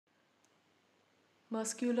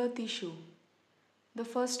Muscular tissue. The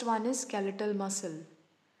first one is skeletal muscle.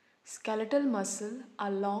 Skeletal muscle are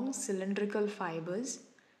long cylindrical fibers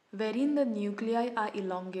wherein the nuclei are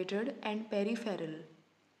elongated and peripheral.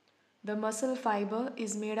 The muscle fiber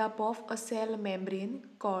is made up of a cell membrane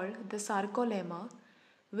called the sarcolemma.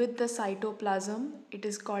 With the cytoplasm, it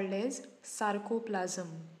is called as sarcoplasm.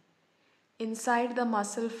 Inside the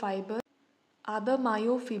muscle fiber are the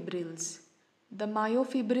myofibrils. The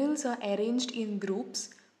myofibrils are arranged in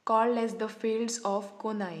groups called as the fields of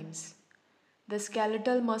conimes. The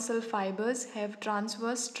skeletal muscle fibers have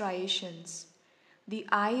transverse striations. The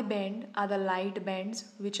I band are the light bands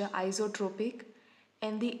which are isotropic,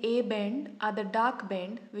 and the A band are the dark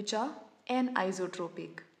band which are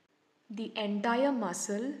anisotropic. The entire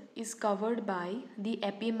muscle is covered by the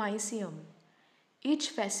epimysium.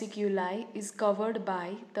 Each fasciculi is covered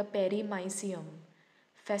by the perimysium.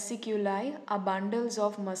 Fasciculi are bundles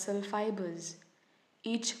of muscle fibers.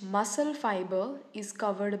 Each muscle fiber is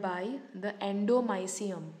covered by the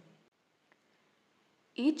endomysium.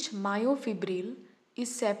 Each myofibril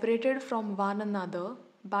is separated from one another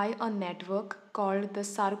by a network called the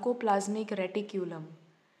sarcoplasmic reticulum.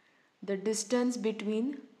 The distance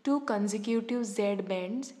between two consecutive Z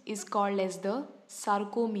bands is called as the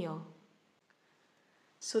sarcomere.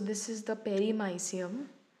 So this is the perimysium,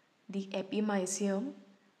 the epimysium,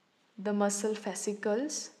 the muscle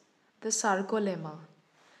fascicles, the sarcolemma.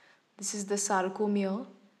 This is the sarcomere,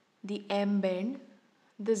 the M band,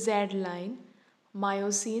 the Z line,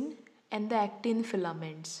 myosin, and the actin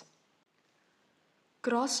filaments.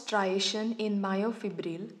 Cross striation in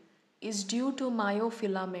myofibril is due to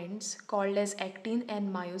myofilaments called as actin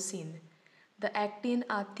and myosin. The actin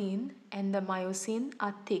are thin and the myosin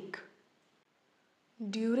are thick.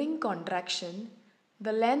 During contraction,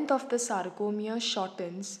 the length of the sarcomere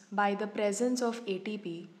shortens by the presence of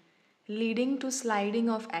ATP, leading to sliding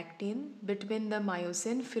of actin between the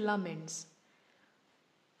myosin filaments.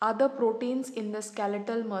 Other proteins in the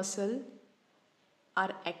skeletal muscle are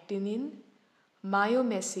actinin,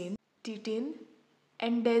 myomesin, titin,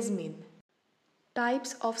 and desmin.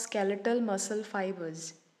 Types of skeletal muscle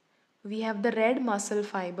fibers. We have the red muscle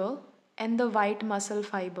fiber and the white muscle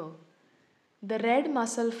fiber. The red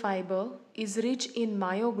muscle fiber is rich in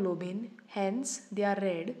myoglobin, hence they are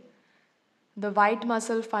red. The white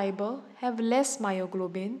muscle fiber have less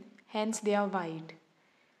myoglobin, hence they are white.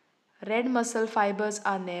 Red muscle fibers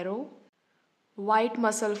are narrow, white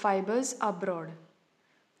muscle fibers are broad.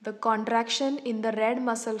 The contraction in the red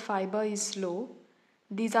muscle fiber is slow.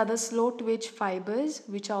 These are the slow twitch fibers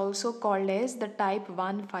which are also called as the type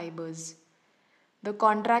 1 fibers. The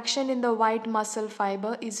contraction in the white muscle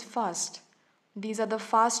fiber is fast. These are the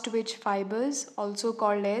fast twitch fibers also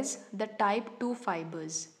called as the type 2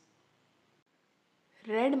 fibers.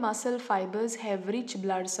 Red muscle fibers have rich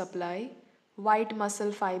blood supply. White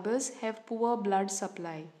muscle fibers have poor blood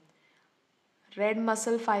supply. Red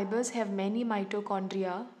muscle fibers have many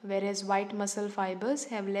mitochondria, whereas white muscle fibers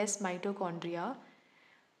have less mitochondria.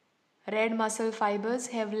 Red muscle fibers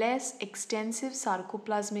have less extensive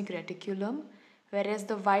sarcoplasmic reticulum, whereas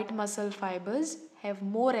the white muscle fibers have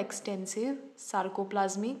more extensive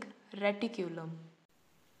sarcoplasmic reticulum.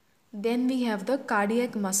 Then we have the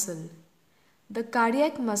cardiac muscle. The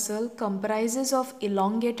cardiac muscle comprises of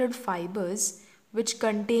elongated fibers which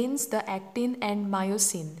contains the actin and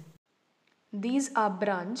myosin. These are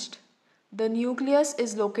branched. The nucleus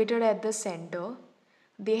is located at the center.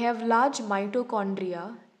 They have large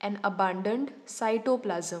mitochondria and abundant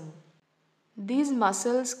cytoplasm. These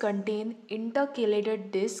muscles contain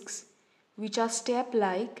intercalated discs which are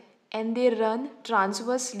step-like and they run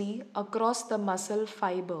transversely across the muscle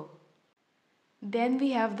fiber. Then we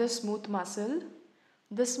have the smooth muscle.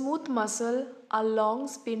 The smooth muscle are long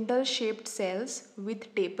spindle-shaped cells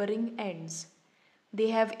with tapering ends. They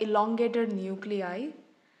have elongated nuclei.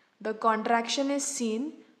 The contraction is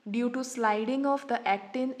seen due to sliding of the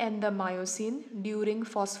actin and the myosin during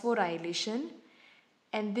phosphorylation,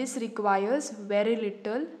 and this requires very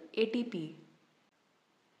little ATP.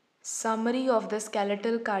 Summary of the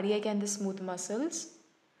skeletal, cardiac and the smooth muscles.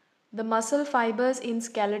 The muscle fibers in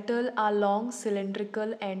skeletal are long,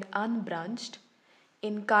 cylindrical and unbranched.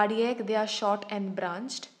 In cardiac they are short and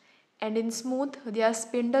branched, and in smooth they are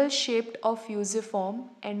spindle shaped or fusiform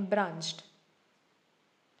and branched.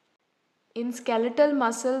 In skeletal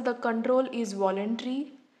muscle the control is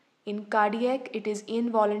voluntary, in cardiac it is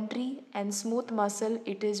involuntary, and smooth muscle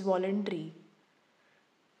it is voluntary.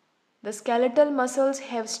 The skeletal muscles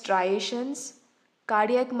have striations,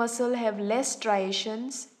 cardiac muscle have less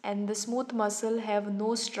striations, and the smooth muscle have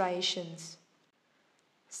no striations.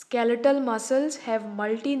 Skeletal muscles have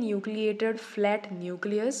multinucleated flat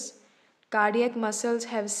nucleus. Cardiac muscles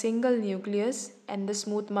have single nucleus and the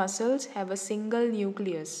smooth muscles have a single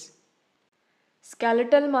nucleus.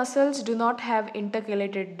 Skeletal muscles do not have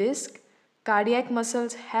intercalated disc. Cardiac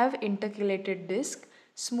muscles have intercalated disc.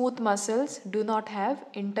 Smooth muscles do not have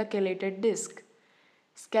intercalated disc.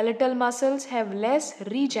 Skeletal muscles have less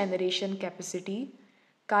regeneration capacity.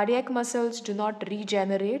 Cardiac muscles do not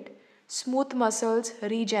regenerate. Smooth muscles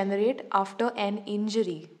regenerate after an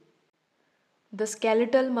injury. The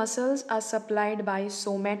skeletal muscles are supplied by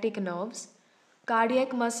somatic nerves,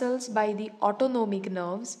 cardiac muscles by the autonomic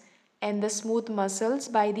nerves, and the smooth muscles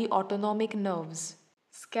by the autonomic nerves.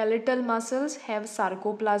 Skeletal muscles have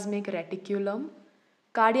sarcoplasmic reticulum.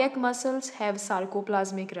 Cardiac muscles have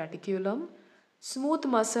sarcoplasmic reticulum. Smooth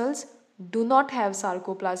muscles do not have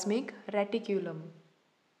sarcoplasmic reticulum.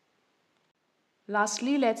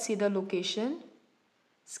 Lastly, let's see the location.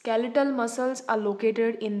 Skeletal muscles are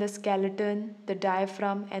located in the skeleton, the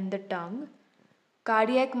diaphragm, and the tongue.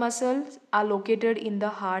 Cardiac muscles are located in the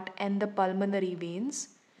heart and the pulmonary veins,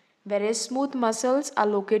 whereas smooth muscles are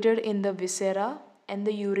located in the viscera and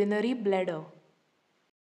the urinary bladder.